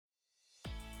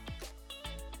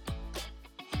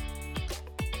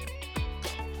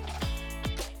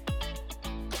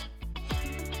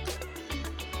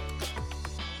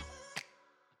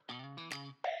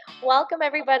Welcome,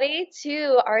 everybody,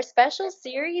 to our special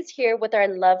series here with our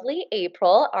lovely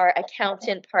April, our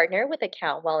accountant partner with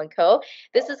Account Well and Co.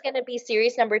 This is going to be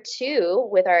series number 2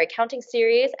 with our accounting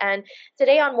series. And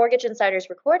today on Mortgage Insiders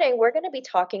Recording, we're going to be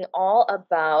talking all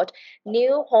about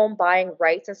new home buying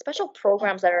rights and special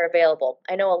programs that are available.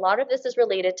 I know a lot of this is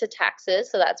related to taxes,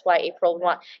 so that's why April we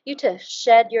want you to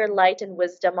shed your light and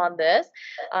wisdom on this.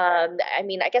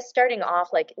 I guess starting off,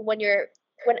 like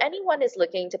when anyone is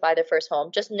looking to buy their first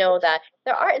home, just know that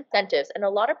there are incentives and a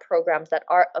lot of programs that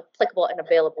are applicable and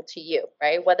available to you,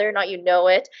 right? Whether or not you know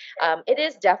it, it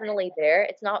is definitely there.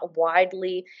 It's not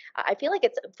widely, I feel like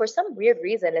it's for some weird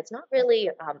reason, it's not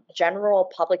really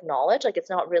general public knowledge. Like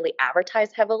it's not really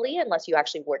advertised heavily unless you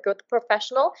actually work with a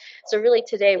professional. So, really,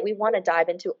 today we want to dive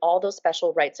into all those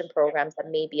special rights and programs that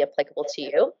may be applicable to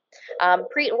you.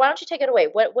 Preet, why don't you take it away?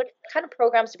 What kind of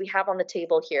programs do we have on the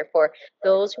table here for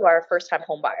those who are a first time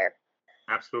home buyer?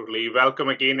 Absolutely. Welcome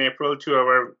again, April, to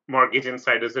our Mortgage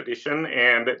Insiders edition.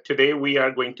 And today we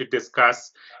are going to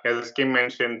discuss, as Kim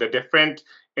mentioned, the different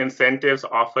incentives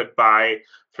offered by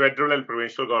federal and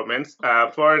provincial governments.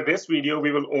 For this video,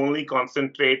 we will only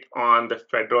concentrate on the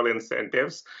federal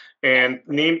incentives. And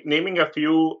naming a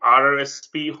few,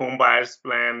 RRSP Home Buyers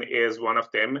Plan is one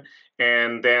of them.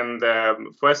 And then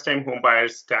the first time home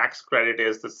buyers tax credit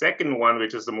is the second one,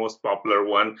 which is the most popular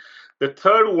one. The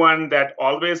third one that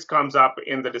always comes up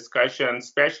in the discussion,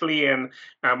 especially in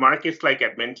markets like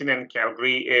Edmonton and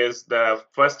Calgary, is the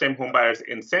first time homebuyers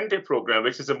incentive program,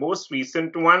 which is the most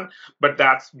recent one, but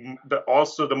that's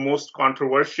also the most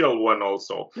controversial one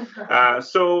also.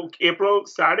 So April,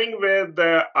 starting with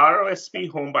the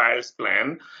ROSP homebuyers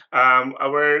plan,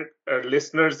 our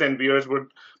listeners and viewers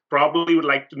would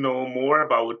like to know more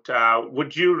about.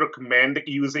 Would you recommend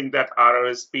using that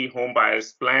RRSP home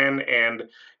buyers plan? And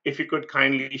if you could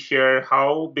kindly share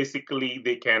how basically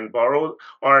they can borrow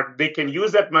or they can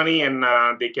use that money and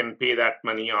they can pay that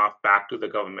money off back to the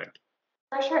government.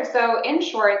 For sure. So, in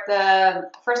short,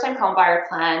 the first time home buyer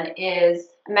plan is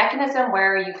a mechanism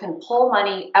where you can pull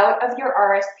money out of your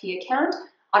RSP account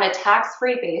on a tax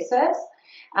free basis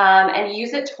and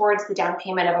use it towards the down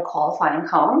payment of a qualifying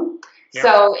home. Yeah.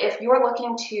 So, if you're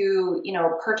looking to,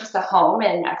 purchase a home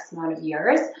in X amount of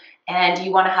years, and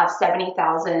you want to have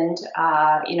 70,000,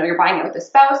 you're buying it with a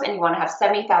spouse, and you want to have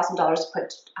 $70,000 to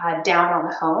put down on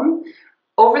the home.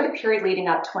 Over the period leading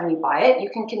up to when you buy it, you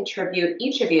can contribute,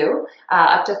 each of you,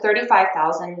 up to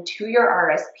 $35,000 to your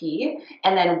RSP,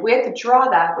 and then withdraw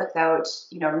that without,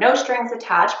 no strings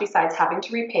attached besides having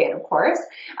to repay it, of course,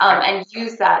 and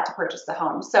use that to purchase the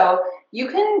home. So you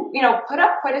can, put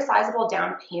up quite a sizable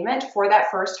down payment for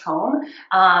that first home,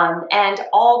 and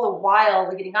all the while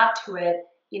leading up to it,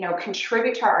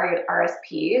 contribute to our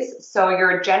RSPs. So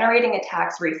you're generating a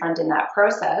tax refund in that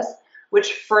process,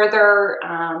 which further,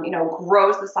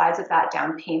 grows the size of that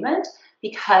down payment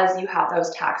because you have those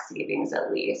tax savings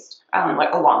at least,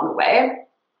 along the way.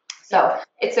 So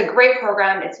it's a great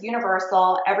program. It's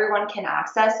universal. Everyone can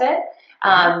access it.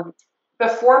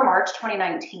 Before March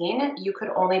 2019, you could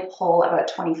only pull about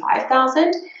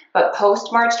 25,000, but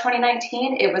post March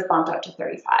 2019, it was bumped up to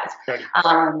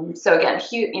 35. So again,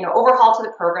 huge, overhaul to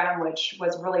the program, which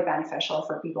was really beneficial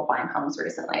for people buying homes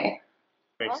recently.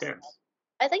 Makes sense.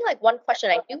 I think like one question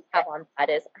I do have on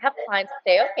that is I have clients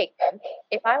say, okay, Kim,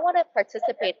 if I want to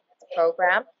participate in this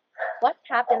program, what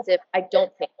happens if I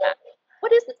don't pay back?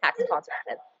 What is the tax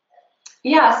consequence?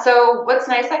 Yeah, so what's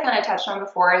nice I kind of touched on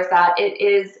before is that it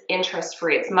is interest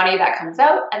free. It's money that comes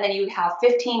out, and then you have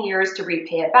 15 years to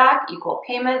repay it back, equal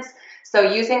payments. So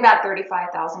using that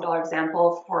 $35,000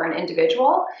 example for an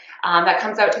individual, that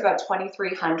comes out to about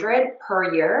 $2,300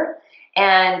 per year.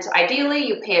 And ideally,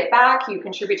 you pay it back, you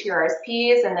contribute to your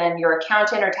RSPs, and then your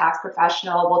accountant or tax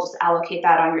professional will just allocate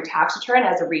that on your tax return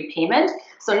as a repayment.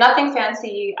 So nothing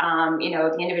fancy,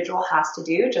 the individual has to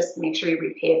do. Just make sure you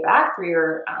repay it back through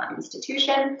your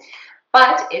institution.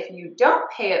 But if you don't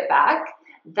pay it back,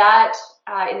 that,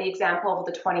 in the example of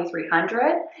the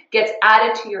 2,300, gets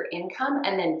added to your income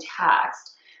and then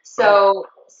taxed. So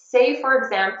say, for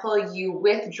example, you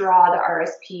withdraw the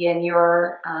RSP and you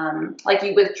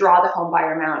withdraw the home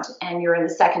buyer amount and you're in the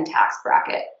second tax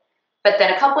bracket. But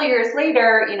then a couple years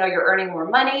later, you're earning more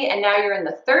money and now you're in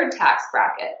the third tax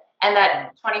bracket and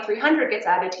that 2,300 gets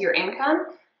added to your income.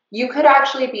 You could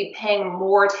actually be paying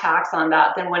more tax on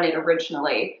that than when it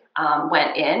originally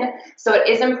went in. So it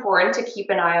is important to keep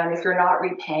an eye on if you're not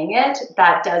repaying it,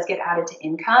 that does get added to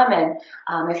income.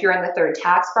 And if you're in the third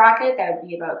tax bracket, that would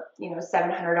be about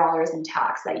 $700 in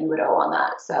tax that you would owe on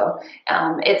that. So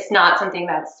it's not something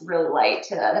that's really light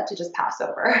to just pass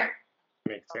over.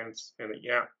 Makes sense. And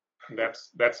yeah.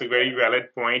 That's a very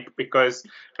valid point because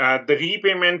the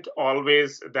repayment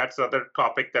always, that's other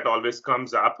topic that always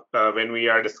comes up when we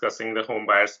are discussing the home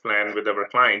buyers plan with our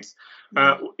clients.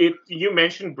 You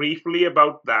mentioned briefly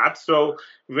about that. So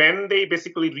when they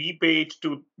basically repay it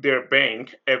to their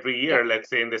bank every year, let's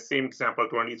say in the same example,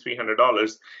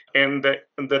 $2,300, and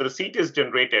the receipt is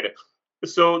generated.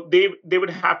 So they would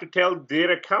have to tell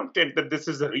their accountant that this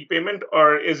is a repayment,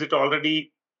 or is it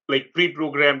already like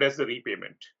pre-programmed as a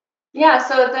repayment? Yeah,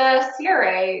 so the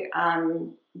CRA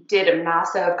did a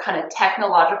massive kind of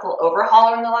technological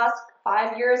overhaul in the last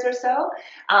 5 years or so.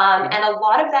 And a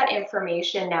lot of that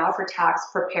information now for tax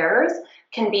preparers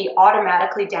can be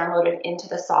automatically downloaded into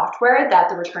the software that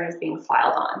the return is being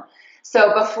filed on.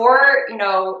 So before,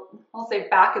 I'll say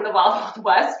back in the Wild Wild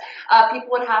West, people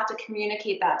would have to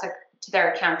communicate that to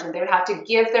their accountant. They would have to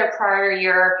give their prior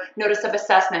year notice of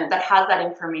assessment that has that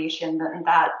information and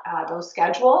that those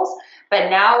schedules. But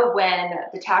now when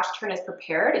the tax return is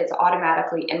prepared, it's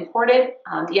automatically imported.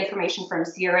 The information from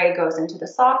CRA goes into the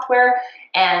software,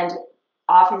 and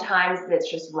oftentimes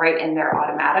it's just right in there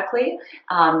automatically.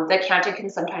 The accountant can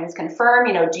sometimes confirm,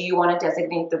 do you want to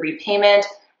designate the repayment?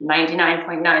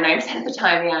 99.99% of the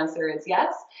time, the answer is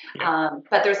yes.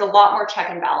 But there's a lot more check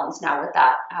and balance now with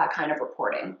that kind of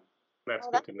reporting. That's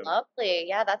Oh, good that's to know. lovely.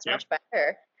 Yeah, that's much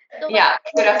better. So Yeah,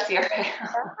 kudos CRA. yeah,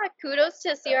 kudos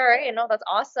to CRA. No, that's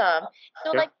awesome.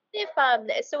 So Yeah.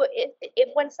 if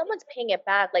when someone's paying it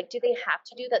back, like, do they have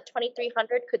to do that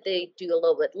 2,300? Could they do a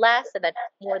little bit less and then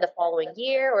more the following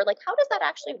year, or like how does that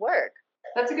actually work?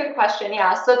 That's a good question.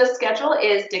 Yeah. So the schedule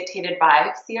is dictated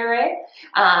by CRA,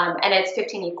 and it's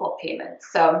 15 equal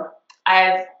payments. So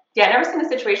I've never seen a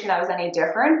situation that was any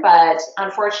different, but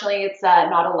unfortunately, it's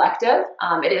not elective.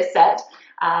 It is set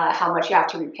how much you have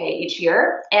to repay each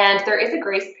year, and there is a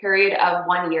grace period of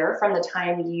 1 year from the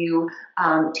time you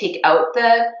take out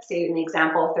say, in the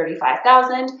example,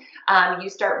 35,000. You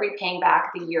start repaying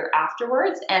back the year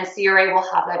afterwards, and CRA will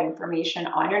have that information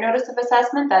on your notice of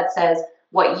assessment that says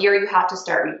what year you have to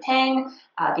start repaying,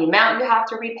 the amount you have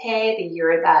to repay, the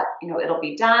year that it'll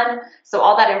be done. So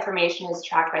all that information is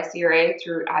tracked by CRA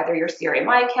through either your CRA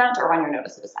My Account or on your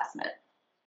notice of assessment.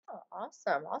 Oh,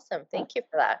 awesome. Thank you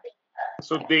for that.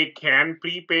 So they can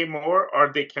prepay more,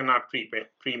 or they cannot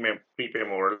prepay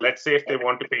more. Let's say if they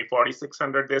want to pay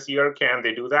 4,600 this year, can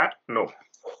they do that? No.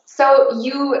 So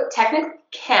you technically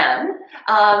can.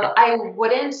 I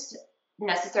wouldn't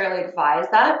necessarily advise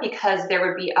that because there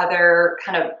would be other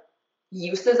kind of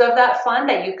uses of that fund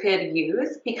that you could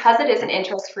use because it is an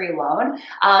interest-free loan.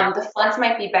 The funds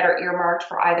might be better earmarked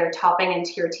for either topping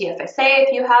into your TFSA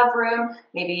if you have room,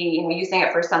 maybe using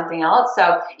it for something else.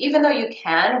 So even though you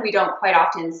can, we don't quite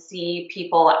often see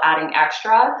people adding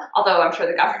extra, although I'm sure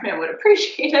the government would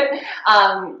appreciate it.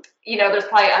 There's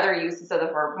probably other uses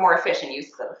or more efficient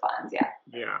uses of the funds.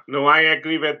 Yeah. No, I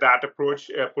agree with that approach.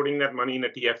 Putting that money in a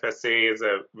TFSA is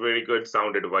a very good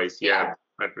sound advice. Yeah.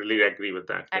 I really agree with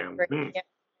that. Yeah.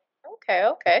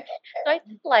 Okay. So I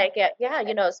think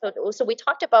so we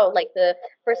talked about like the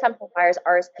first time home buyers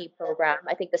RSP program.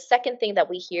 I think the second thing that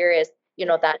we hear is,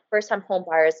 that first time home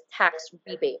buyers tax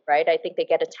rebate, right? I think they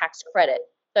get a tax credit.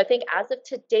 So I think as of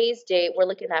today's date, we're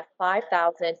looking at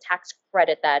 5,000 tax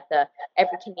credit that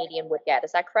every Canadian would get.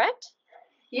 Is that correct?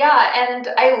 Yeah, and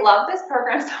I love this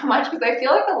program so much because I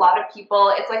feel like a lot of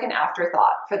people, it's like an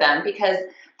afterthought for them because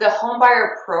the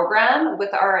homebuyer program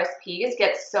with the RSPs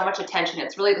gets so much attention.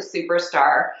 It's really the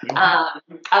superstar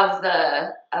of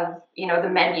the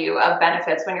menu of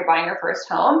benefits when you're buying your first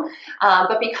home.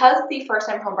 But because the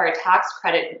first-time homebuyer tax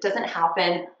credit doesn't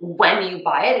happen when you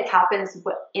buy it, it happens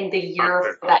in the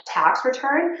year for that tax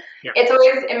return. Yeah.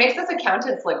 It makes us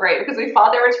accountants look great because we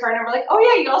file their return and we're like, oh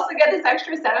yeah, you also get this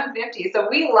extra $750. So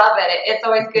we love it. It's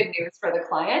always good news for the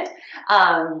client.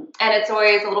 And it's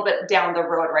always a little bit down the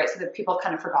road, right? So that people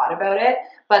kind of forgot about it.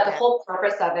 But the whole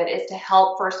purpose of it is to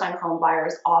help first-time home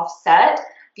buyers offset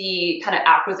the kind of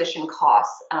acquisition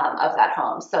costs of that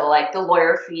home. So like the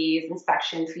lawyer fees,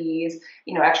 inspection fees,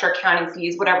 extra accounting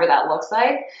fees, whatever that looks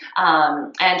like.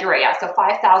 And you're right, yeah. So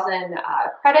 5,000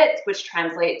 credits, which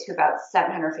translate to about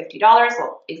 $750.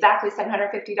 Well, exactly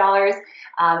 $750.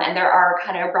 And there are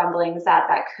kind of rumblings that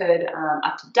could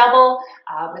up to double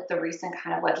with the recent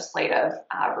kind of legislative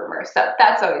rumors. So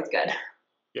that's always good.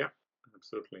 Yeah,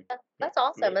 Absolutely. That's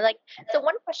awesome. And like, so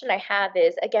one question I have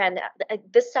is, again,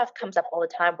 this stuff comes up all the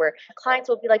time where clients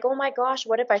will be like, "Oh my gosh,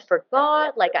 what if I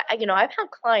forgot?" Like, I've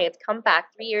had clients come back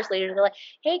 3 years later. They're like,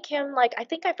 "Hey, Kim, like, I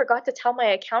think I forgot to tell my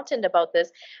accountant about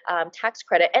this tax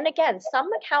credit." And again, some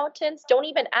accountants don't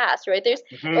even ask, right? Or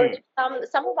Mhm.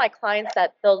 there's some of my clients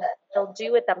that they'll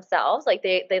do it themselves. Like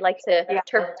they like to Yeah.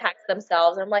 TurboTax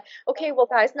themselves. And I'm like, okay, well,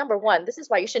 guys, number one, this is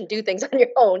why you shouldn't do things on your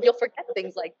own. You'll forget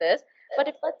things like this. But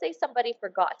if, let's say, somebody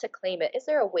forgot to claim it, is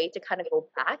there a way to kind of go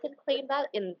back and claim that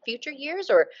in future years,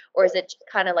 or is it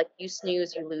kind of like you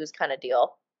snooze, you lose kind of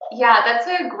deal? Yeah, that's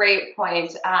a great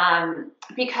point.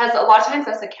 Because a lot of times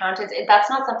as accountants, that's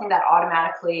not something that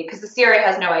automatically, because the CRA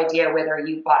has no idea whether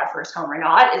you bought a first home or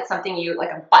not. It's something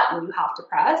like a button you have to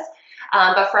press.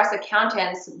 But for us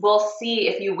accountants, we'll see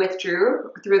if you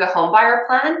withdrew through the home buyer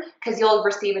plan, because you'll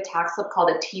receive a tax slip called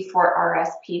a T4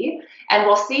 RSP, and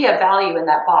we'll see a value in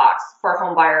that box for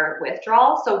home buyer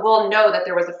withdrawal. So we'll know that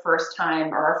there was a first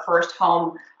time or a first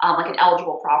home, like an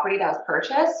eligible property that was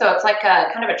purchased. So it's like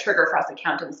a kind of a trigger for us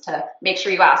accountants to make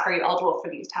sure you ask, are you eligible for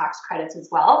these tax credits as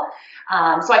well?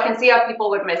 So I can see how people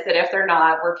would miss it if they're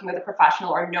not working with a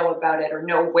professional or know about it or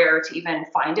know where to even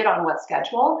find it on what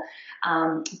schedule.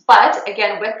 But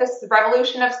again, with this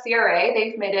revolution of CRA,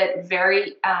 they've made it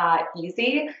very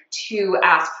easy to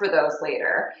ask for those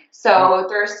later. So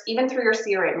there's, even through your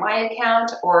CRA My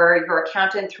account, or your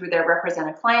accountant through their Represent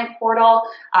a Client portal,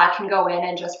 can go in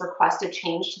and just request a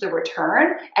change to the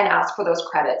return and ask for those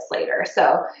credits later.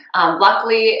 So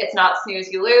luckily, it's not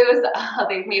snooze, you lose.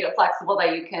 They've made it flexible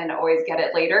that you can always get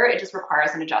it later. It just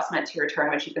requires an adjustment to your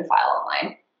return, which you can file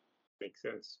online. Makes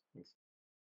sense.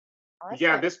 Yeah,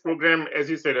 Awesome. this program, as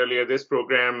you said earlier, this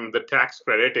program, the tax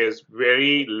credit, is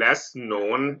very less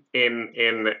known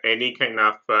in any kind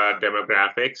of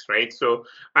demographics, right? So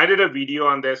I did a video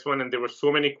on this one, and there were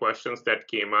so many questions that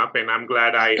came up, and I'm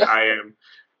glad I am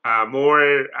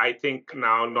more, I think,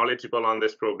 now knowledgeable on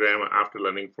this program after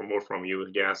learning more from you.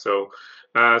 Yeah. So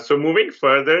moving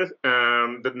further,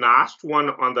 the last one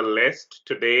on the list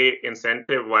today,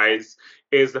 incentive wise,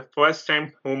 is the first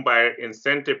time home buyer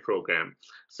incentive program.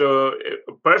 So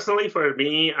personally, for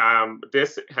me,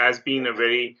 this has been a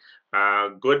very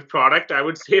good product, I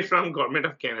would say, from Government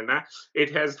of Canada.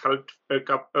 It has helped a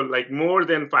couple, like more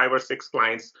than 5 or 6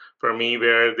 clients for me,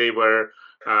 where they were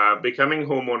becoming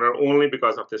homeowner only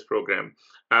because of this program.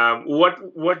 What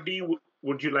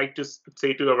would you like to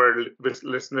say to our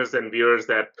listeners and viewers,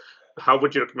 that how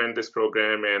would you recommend this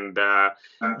program? And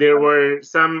there were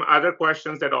some other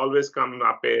questions that always come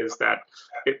up, is that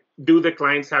do the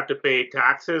clients have to pay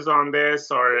taxes on this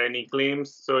or any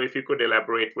claims? So if you could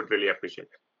elaborate, would really appreciate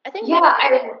it. I think Yeah,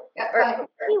 or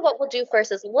maybe what we'll do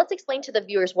first is let's explain to the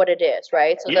viewers what it is,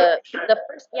 right? So Yeah, sure.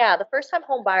 the first time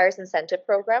home buyers incentive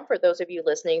program, for those of you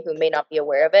listening who may not be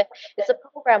aware of it, it's a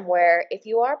program where if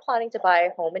you are planning to buy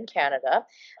a home in Canada,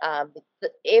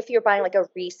 if you're buying like a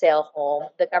resale home,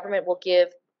 the government will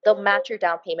they'll match your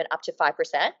down payment up to 5%,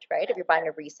 right? If you're buying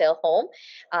a resale home.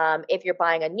 If you're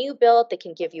buying a new build, they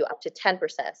can give you up to 10%.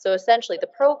 So essentially, the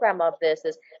program of this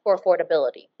is for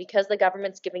affordability, because the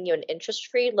government's giving you an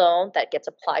interest-free loan that gets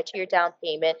applied to your down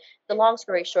payment. The long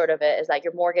story short of it is that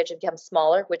your mortgage becomes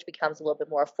smaller, which becomes a little bit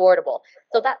more affordable.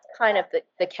 So that's kind of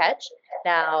the catch.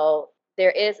 Now,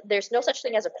 there's no such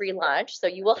thing as a free lunch, so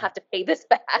you will have to pay this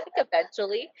back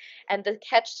eventually. And the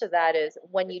catch to that is,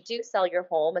 when you do sell your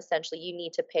home, essentially you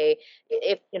need to pay,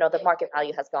 if the market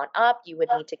value has gone up, you would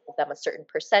need to give them a certain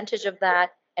percentage of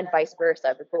that, and vice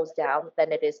versa. If it goes down,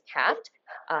 then it is capped.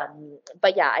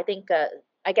 But yeah, I think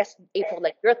I guess, April,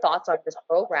 like, your thoughts on this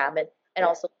program, and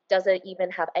also, does it even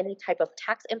have any type of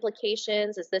tax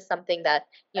implications? Is this something that,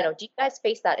 do you guys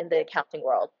face that in the accounting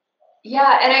world?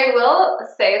 Yeah, and I will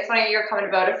say it's funny you're coming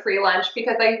about a free lunch,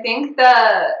 because I think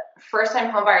the first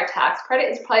time homebuyer tax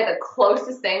credit is probably the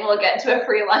closest thing we'll get to a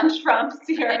free lunch from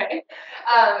CRA.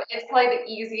 It's probably the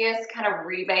easiest kind of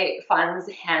rebate funds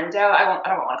handout. I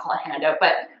don't want to call it handout,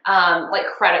 but like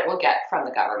credit we'll get from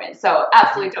the government. So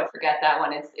absolutely don't forget that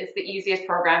one. It's the easiest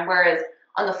program. Whereas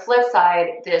on the flip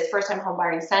side, this first time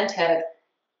homebuyer incentive,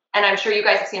 and I'm sure you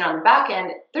guys have seen on the back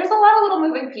end, there's a lot of little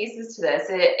moving pieces to this.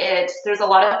 There's a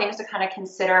lot of things to kind of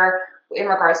consider in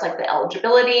regards to like the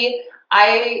eligibility.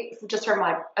 I, just from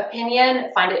my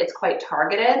opinion, find it's quite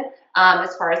targeted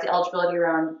as far as the eligibility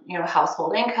around,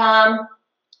 household income,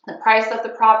 the price of the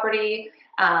property.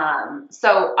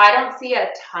 So I don't see a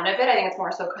ton of it. I think it's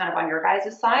more so kind of on your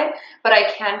guys' side, but I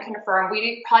can confirm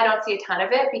we probably don't see a ton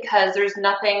of it, because there's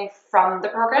nothing from the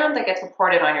program that gets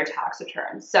reported on your tax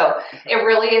return. So it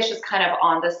really is just kind of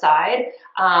on the side.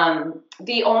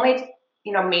 The only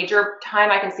major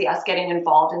time I can see us getting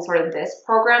involved in sort of this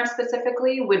program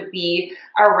specifically would be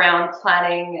around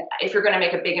planning if you're going to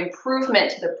make a big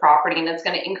improvement to the property and that's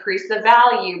going to increase the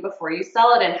value before you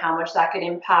sell it, and how much that could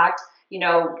impact,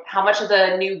 how much of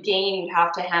the new gain you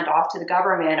have to hand off to the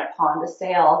government upon the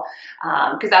sale.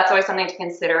 Because that's always something to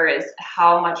consider, is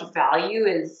how much value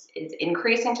is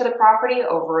increasing to the property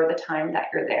over the time that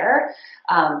you're there.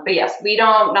 But yes,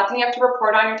 nothing you have to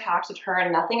report on your tax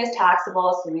return. Nothing is taxable,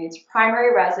 assuming it's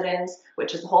primary residence,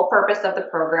 which is the whole purpose of the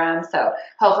program. So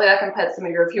hopefully that can put some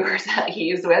of your viewers at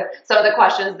ease with some of the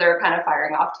questions they're kind of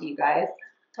firing off to you guys.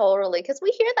 Totally, because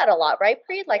we hear that a lot, right,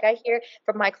 Preet? Like I hear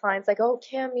from my clients, like, "Oh,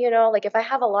 Kim, like if I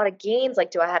have a lot of gains, like,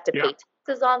 do I have to pay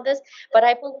taxes on this?" But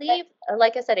I believe,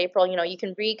 like I said, April, you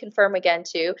can reconfirm again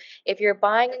too. If you're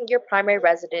buying your primary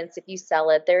residence, if you sell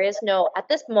it, there is no, at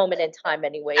this moment in time,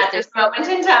 anyways. At this moment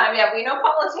in time, yeah, we know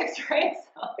politics, right?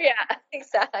 So. Yeah,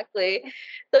 exactly.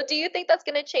 So, do you think that's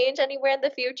going to change anywhere in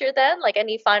the future? Then, like,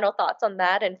 any final thoughts on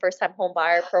that and first-time home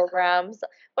buyer programs?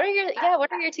 What are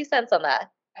your 2 cents on that?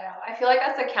 I feel like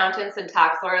as accountants and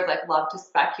tax lawyers, like, love to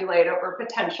speculate over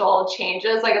potential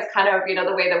changes. Like, it's kind of,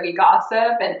 the way that we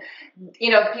gossip. And,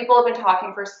 people have been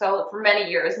talking for many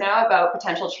years now about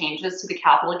potential changes to the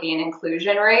capital gain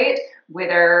inclusion rate,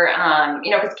 whether,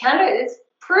 because Canada is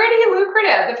pretty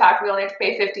lucrative, the fact we only have to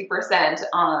pay 50%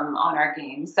 on our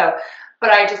gains. So, but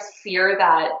I just fear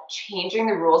that changing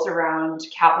the rules around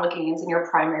capital gains in your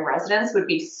primary residence would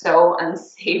be so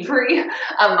unsavory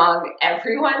among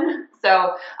everyone.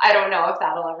 So I don't know if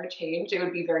that'll ever change. It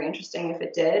would be very interesting if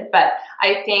it did. But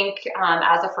I think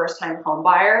as a first-time home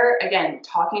buyer, again,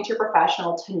 talking to your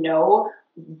professional to know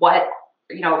what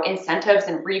incentives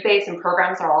and rebates and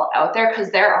programs are all out there,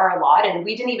 because there are a lot. And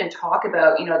we didn't even talk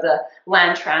about, the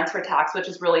land transfer tax, which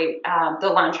is really the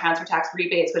land transfer tax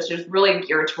rebates, which is really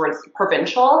geared towards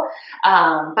provincial.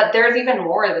 But there's even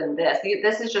more than this.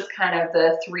 This is just kind of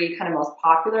the three kind of most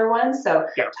popular ones. So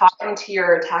talking to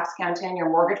your tax accountant, your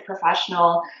mortgage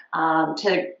professional,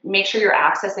 to make sure you're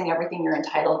accessing everything you're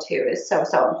entitled to is so,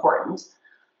 so important.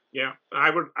 Yeah,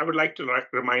 I would like to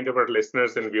remind our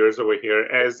listeners and viewers over here,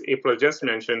 as April just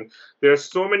mentioned, there are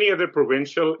so many other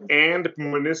provincial and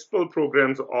municipal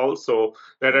programs also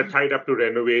that are tied up to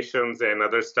renovations and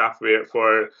other stuff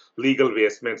for legal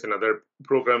basements and other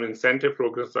incentive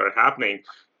programs are happening.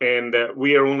 And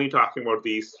we are only talking about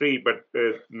these three, but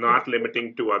not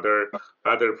limiting to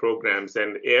other programs.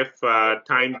 And if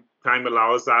time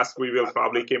allows us, we will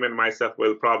probably, Kim and myself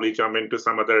will probably jump into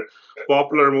some other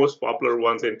most popular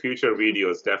ones in future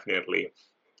videos, definitely.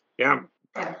 Yeah.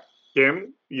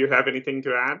 Kim, you have anything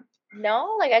to add?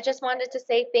 No, like I just wanted to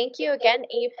say thank you again,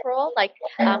 April. Like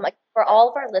for all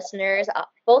of our listeners,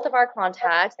 both of our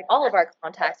contacts, like all of our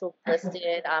contacts will be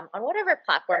listed on whatever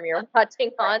platform you're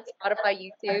watching on, Spotify,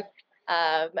 YouTube,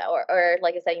 or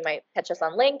like I said, you might catch us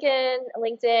on LinkedIn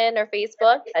or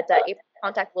Facebook. April's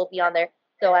contact will be on there.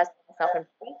 So as myself and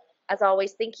Preet, as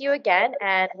always, thank you again,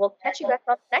 and we'll catch you back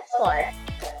on the next one.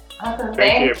 Awesome.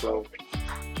 Thank you, April.